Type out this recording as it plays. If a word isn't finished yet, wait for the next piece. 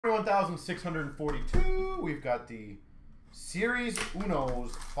21,642. We've got the Series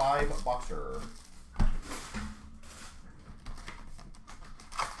Uno's 5-boxer.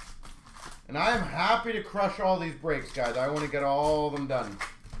 And I am happy to crush all these breaks, guys. I want to get all of them done.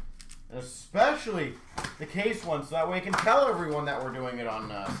 And especially the case ones, so that way I can tell everyone that we're doing it on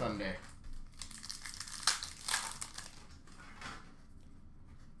Sunday.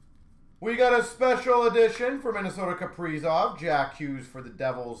 We got a special edition for Minnesota Kaprizov, Jack Hughes for the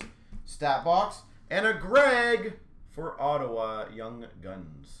Devils stat box, and a Greg for Ottawa Young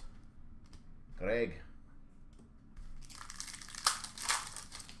Guns. Greg.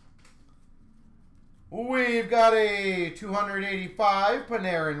 We've got a 285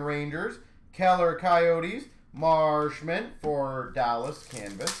 Panarin Rangers, Keller Coyotes, Marshman for Dallas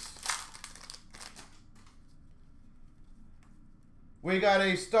Canvas. We got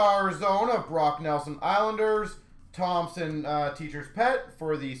a Star Zone of Brock Nelson Islanders, Thompson Teacher's Pet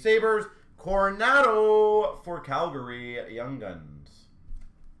for the Sabres, Coronado for Calgary Young Guns.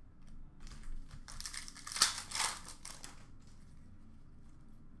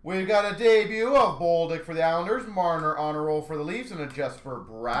 We've got a debut of Bolduc for the Islanders, Marner Honor Roll for the Leafs, and a Jesper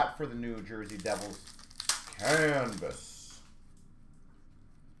Bratt for the New Jersey Devils Canvas.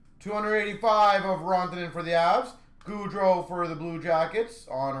 285 of Rantanen for the Avs, Goudreau for the Blue Jackets,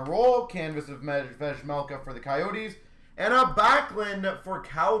 Honor Roll, Canvas of Vejmelka for the Coyotes, and a Backlund for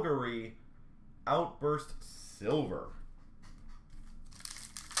Calgary, Outburst Silver.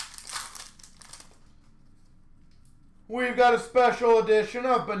 We've got a special edition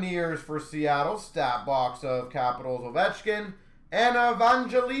of Beniers for Seattle, stat box of Capitals Ovechkin, and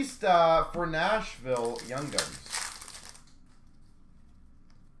Evangelista for Nashville Young Guns.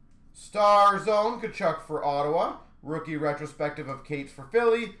 Star Zone, Tkachuk for Ottawa, rookie retrospective of Cates for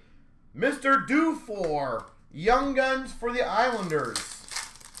Philly, Mr. Dufour, Young Guns for the Islanders.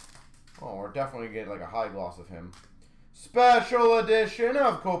 Oh, we're definitely getting like a high gloss of him. Special edition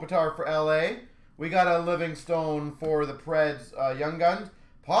of Kopitar for LA. We got a Livingstone for the Preds Young Guns.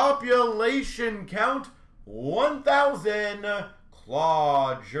 Population count 1,000.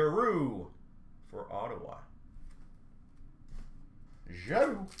 Claude Giroux for Ottawa.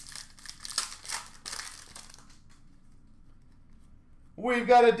 Giroux. We've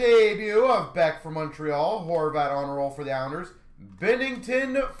got a debut of Beck for Montreal. Horvat Honor Roll for the Islanders.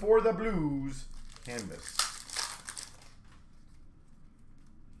 Bennington for the Blues. Canvas.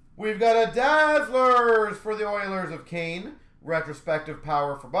 We've got a Dazzlers for the Oilers of Kane. Retrospective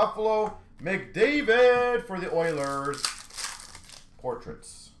Power for Buffalo. McDavid for the Oilers.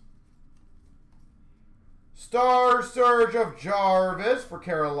 Portraits. Star Surge of Jarvis for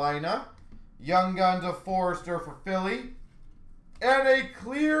Carolina. Young Guns of Forrester for Philly. And a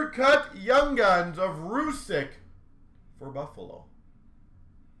clear-cut Young Guns of Rusick for Buffalo.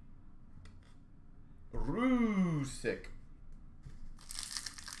 Rusick.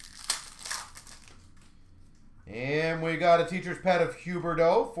 And we got a Teacher's Pet of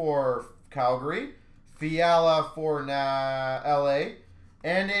Huberdeau for Calgary. Fiala for LA.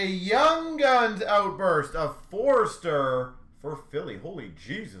 And a Young Guns Outburst of Forrester for Philly. Holy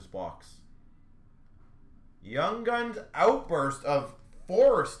Jesus box. Young Guns Outburst of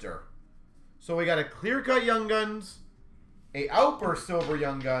Forrester. So we got a clear-cut Young Guns, a Outburst Silver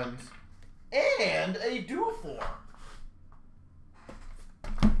Young Guns, and a Dufour.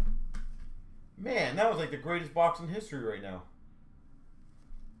 Man, that was like the greatest box in history right now.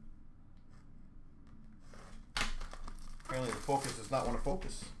 Apparently the focus does not want to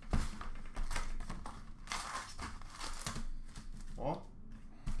focus. Well,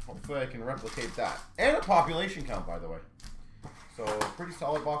 hopefully I can replicate that. And a population count, by the way. So, pretty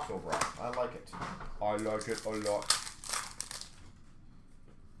solid box overall. I like it. I like it a lot.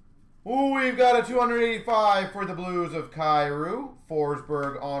 Ooh, we've got a 285 for the Blues of Kyrou.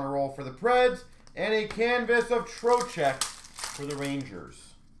 Forsberg Honor Roll for the Preds. And a canvas of Trocheck for the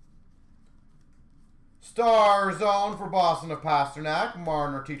Rangers. Star Zone for Boston of Pasternak.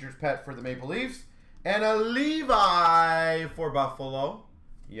 Marner Teacher's Pet for the Maple Leafs. And a Levi for Buffalo.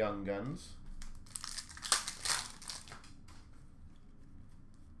 Young Guns.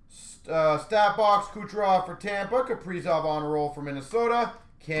 Stat box Kucherov for Tampa. Kaprizov Honor Roll for Minnesota.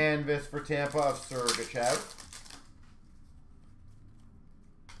 Canvas for Tampa of Sergachev.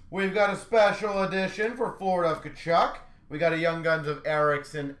 We've got a special edition for Florida of Tkachuk. We got a Young Guns of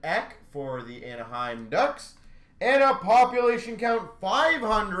Eriksson Ek for the Anaheim Ducks. And a population count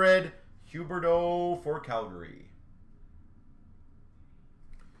 500 Huberdeau for Calgary.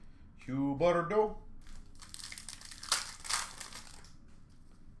 Huberdeau.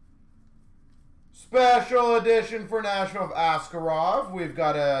 Special edition for Nashville of Askarov. We've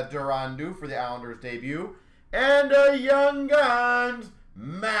got a Durandu for the Islanders debut. And a Young Guns,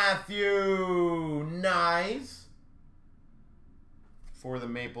 Matthew Nice for the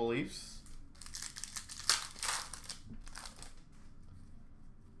Maple Leafs.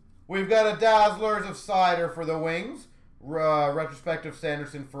 We've got a Dazzlers of Cider for the Wings. Retrospective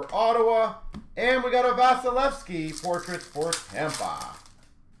Sanderson for Ottawa. And we got a Vasilevsky Portraits for Tampa.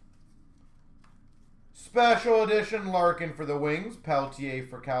 Special edition Larkin for the Wings. Peltier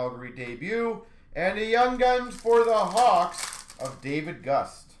for Calgary debut. And a Young Guns for the Hawks of David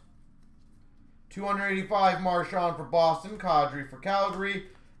Gust. 285 Marchand for Boston. Kadri for Calgary.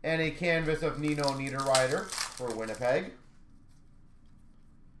 And a canvas of Nino Niederreiter for Winnipeg.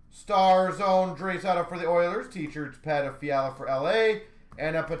 Star Zone Draisaitl for the Oilers. Teacher's Pet of Fiala for LA.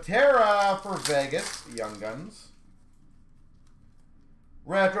 And a Patera for Vegas. Young Guns.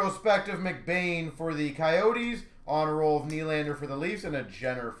 Retrospective McBain for the Coyotes. Honor roll of Nylander for the Leafs. And a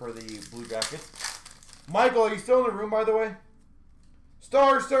Jenner for the Blue Jackets. Michael, are you still in the room, by the way?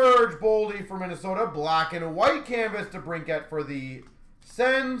 Star Surge Boldy for Minnesota. Black and white canvas to Brinkett for the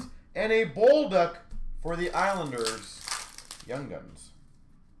Sens. And a Bolduc for the Islanders. Young Guns.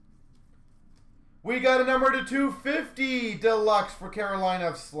 We got a number to 250 Deluxe for Carolina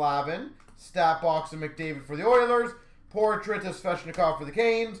of Slavin. Stat box of McDavid for the Oilers. Portrait of Svechnikov for the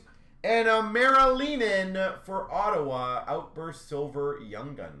Canes. And a Marilinen for Ottawa. Outburst Silver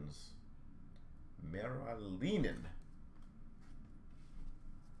Young Guns. Marilinen.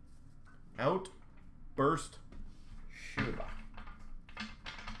 Outburst Silver.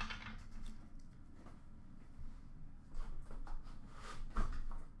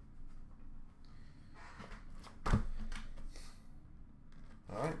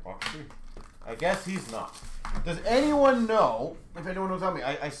 Alright, box 3. I guess he's not. Does anyone know, if anyone knows how me,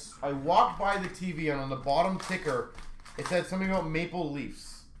 I walked by the TV and on the bottom ticker, it said something about Maple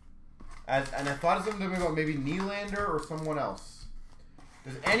Leafs. And I thought it was something about maybe Nylander or someone else.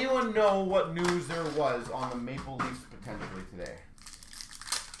 Does anyone know what news there was on the Maple Leafs potentially today?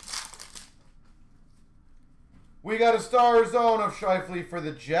 We got a Star Zone of Scheifele for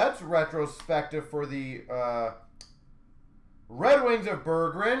the Jets. Retrospective for the Red Wings of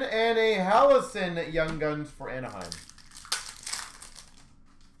Berggren. And a Hallison Young Guns for Anaheim.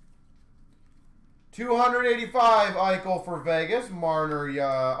 285 Eichel for Vegas. Marner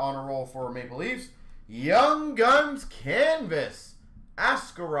honor roll for Maple Leafs. Young Guns Canvas.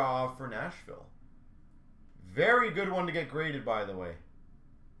 Askarov for Nashville. Very good one to get graded, by the way.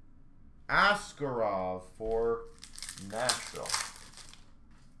 Askarov for Nashville.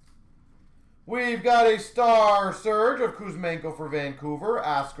 We've got a Star Surge of Kuzmenko for Vancouver.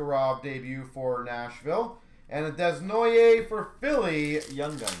 Askarov debut for Nashville. And a Desnoyers for Philly.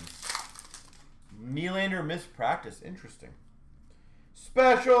 Young Guns. Nylander missed practice. Interesting.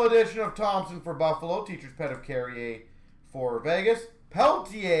 Special edition of Thompson for Buffalo. Teacher's Pet of Carrier for Vegas.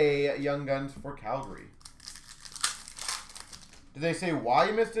 Peltier Young Guns for Calgary. Did they say why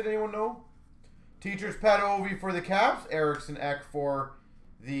you missed it? Anyone know? Teacher's Pet Ovi for the Caps. Eriksson Ek for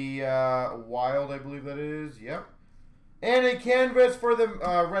the Wild, I believe that is. Yep. And a canvas for the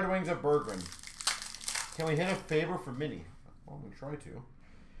Red Wings of Berggren. Can we hit a favor for Mini? Well, I'm going to try to.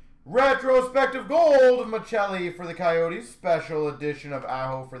 Retrospective Gold of Machelli for the Coyotes. Special edition of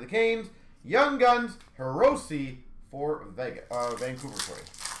Aho for the Canes. Young Guns Hiroshi for Vancouver. Sorry.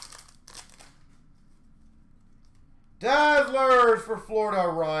 Dazzlers for Florida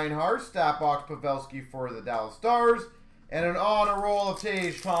Reinhardt. Stat box Pavelski for the Dallas Stars. And an honor roll of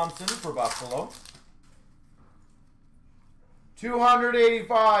Tage Thompson for Buffalo.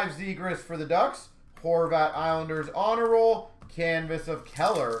 285 Zegras for the Ducks. Horvat Islanders honor roll. Canvas of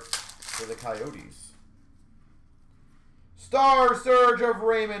Keller for the Coyotes. Star Surge of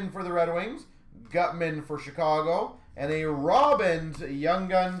Raymond for the Red Wings. Gutman for Chicago. And a Robbins Young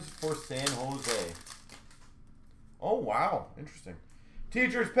Guns for San Jose. Oh, wow. Interesting.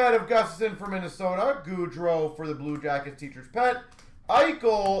 Teacher's Pet of Gustafson for Minnesota. Goudreau for the Blue Jackets Teacher's Pet.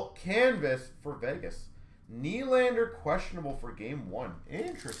 Eichel Canvas for Vegas. Nylander questionable for Game 1.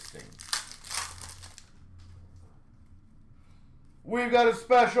 Interesting. We've got a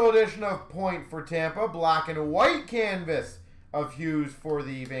special edition of Point for Tampa. Black and white canvas of Hughes for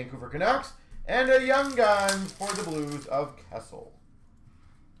the Vancouver Canucks. And a Young Guns for the Blues of Kessel.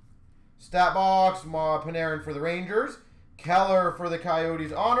 Stat box, Panarin for the Rangers. Keller for the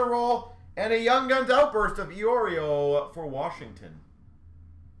Coyotes honor roll. And a Young Guns outburst of Iorio for Washington.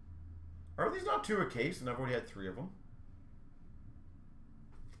 Are these not 2 a case? And I've already had 3 of them.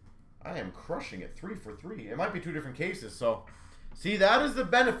 I am crushing it. 3 for 3. It might be 2 different cases, so... See, that is the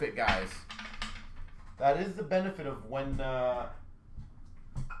benefit, guys. That is the benefit of when,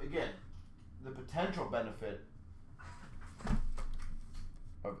 again, the potential benefit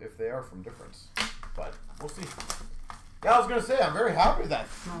of if they are from difference. But we'll see. Yeah, I was going to say, I'm very happy with that.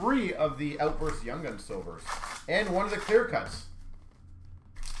 3 of the Outburst Young Gun Silvers. And 1 of the clear cuts.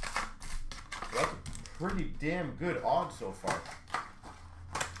 So that's a pretty damn good odds so far.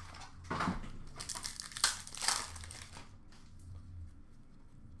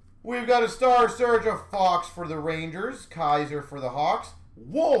 We've got a Star Surge of Fox for the Rangers, Kaiser for the Hawks,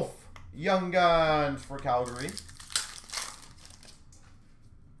 Wolf Young Guns for Calgary.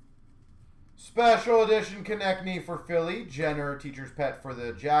 Special Edition Konechny for Philly, Jenner Teacher's Pet for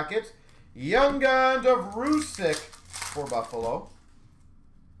the Jackets, Young Guns of Rusick for Buffalo.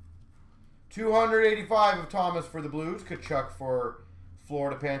 285 of Thomas for the Blues, Kachuk for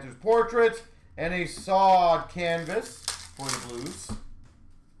Florida Panthers Portraits, and a Sod Canvas for the Blues.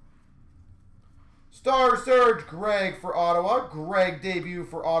 Star Surge Greg for Ottawa, Greg debut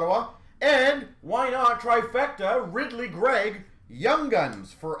for Ottawa, and why not trifecta Ridley Gregg Young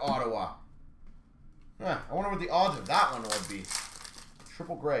Guns for Ottawa. I wonder what the odds of that one would be.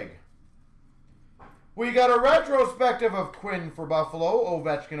 Triple Greg. We got a retrospective of Quinn for Buffalo,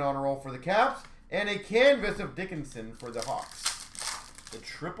 Ovechkin on a roll for the Caps, and a canvas of Dickinson for the Hawks. The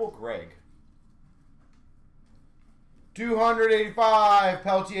Triple Greg. 285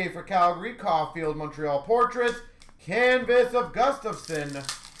 Peltier for Calgary, Caulfield Montreal Portraits, canvas of Gustafson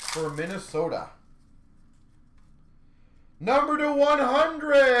for Minnesota. Number to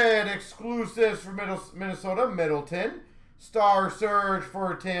 100 exclusives for Minnesota, Middleton. Star Surge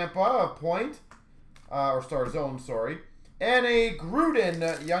for Tampa, a point. Or Star Zone, sorry. And a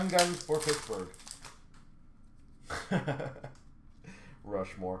Gruden Young Guns for Pittsburgh.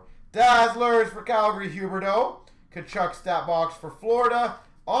 Rushmore. Dazzlers for Calgary, Huberdeau. Kachuk Stat Box for Florida.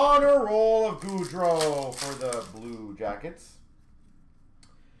 On a roll of Goudreau for the Blue Jackets.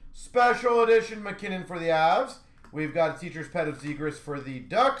 Special Edition McKinnon for the Avs. We've got a Teacher's Pet of Zegras for the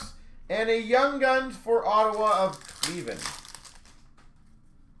Ducks. And a Young Guns for Ottawa of Cleveland.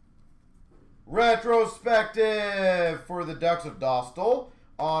 Retrospective for the Ducks of Dostal.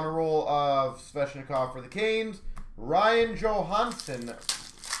 On a roll of Svechnikov for the Canes. Ryan Johansson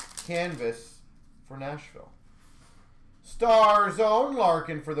canvas for Nashville. Star Zone,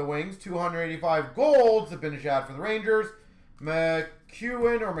 Larkin for the Wings. 285 golds, Zibanejad for the Rangers.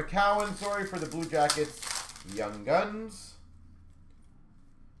 McCowan, sorry, for the Blue Jackets. Young Guns.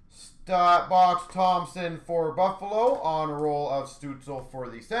 Stat Box Thompson for Buffalo. On a roll of Stutzel for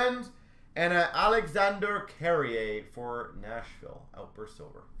the Sens. And an Alexander Carrier for Nashville. Outburst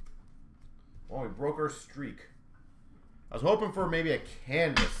Silver. Oh, we broke our streak. I was hoping for maybe a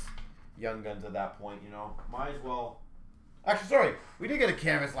canvas Young Guns at that point, you know. Might as well. Actually, sorry. We did get a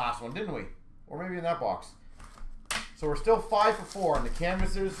canvas last one, didn't we? Or maybe in that box. So we're still 5 for 4 on the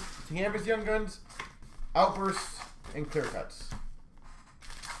canvases. Canvas Young Guns, Outbursts, and Clear Cuts.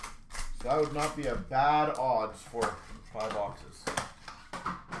 So that would not be a bad odds for 5 boxes.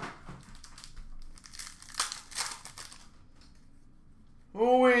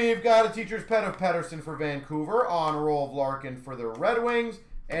 We've got a Teacher's Pet of Pettersson for Vancouver, on a roll of Larkin for the Red Wings,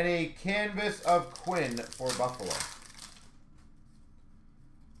 and a canvas of Quinn for Buffalo.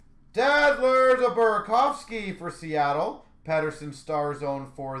 Dazzlers of Burakovsky for Seattle, Pettersson Star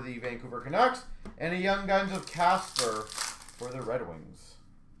Zone for the Vancouver Canucks, and a Young Guns of Casper for the Red Wings.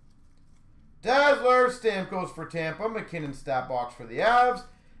 Dazzler Stamkos for Tampa, McKinnon Stat Box for the Avs,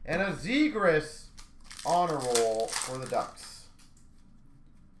 and a Zegras Honor Roll for the Ducks.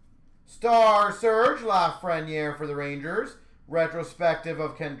 Star Surge Lafreniere for the Rangers, retrospective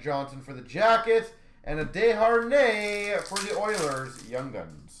of Kent Johnson for the Jackets, and a Desharnais for the Oilers Young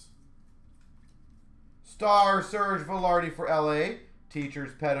Guns. Star Surge Velarde for LA,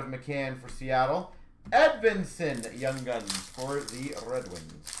 Teacher's Pet of McCann for Seattle, Edvinson Young Guns for the Red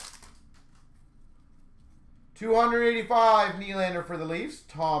Wings. 285 Nylander for the Leafs,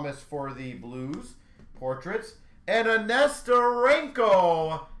 Thomas for the Blues, Portraits, and a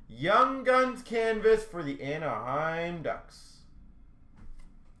Nestorenko Young Guns canvas for the Anaheim Ducks.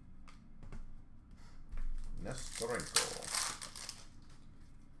 Nestorenko.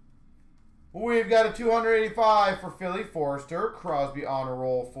 We've got a 285 for Philly, Forrester. Crosby on a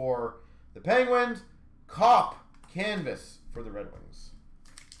roll for the Penguins. Kopp canvas for the Red Wings.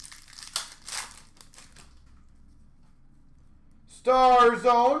 Star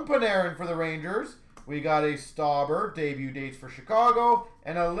Zone, Panarin for the Rangers. We got a Stauber, debut dates for Chicago,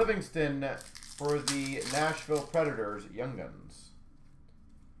 and a Livingston for the Nashville Predators Young Guns.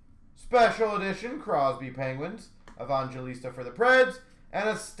 Special Edition, Crosby Penguins, Evangelista for the Preds, And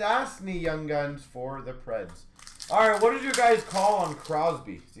a Stastny Young Guns for the Preds. All right, what did you guys call on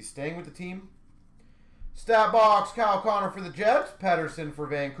Crosby? Is he staying with the team? Stat box, Kyle Connor for the Jets. Pettersson for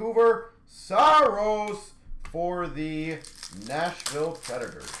Vancouver. Saros for the Nashville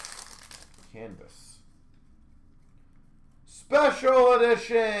Predators. Canvas. Special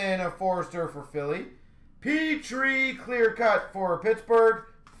edition of Forrester for Philly. Petrie clear cut for Pittsburgh.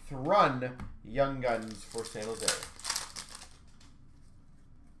 Thrun Young Guns for San Jose.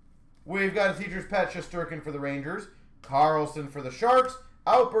 We've got a teacher's pet, Shesterkin for the Rangers. Carlson for the Sharks.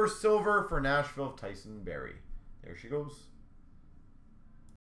 Outburst Silver for Nashville, Tyson Berry. There she goes.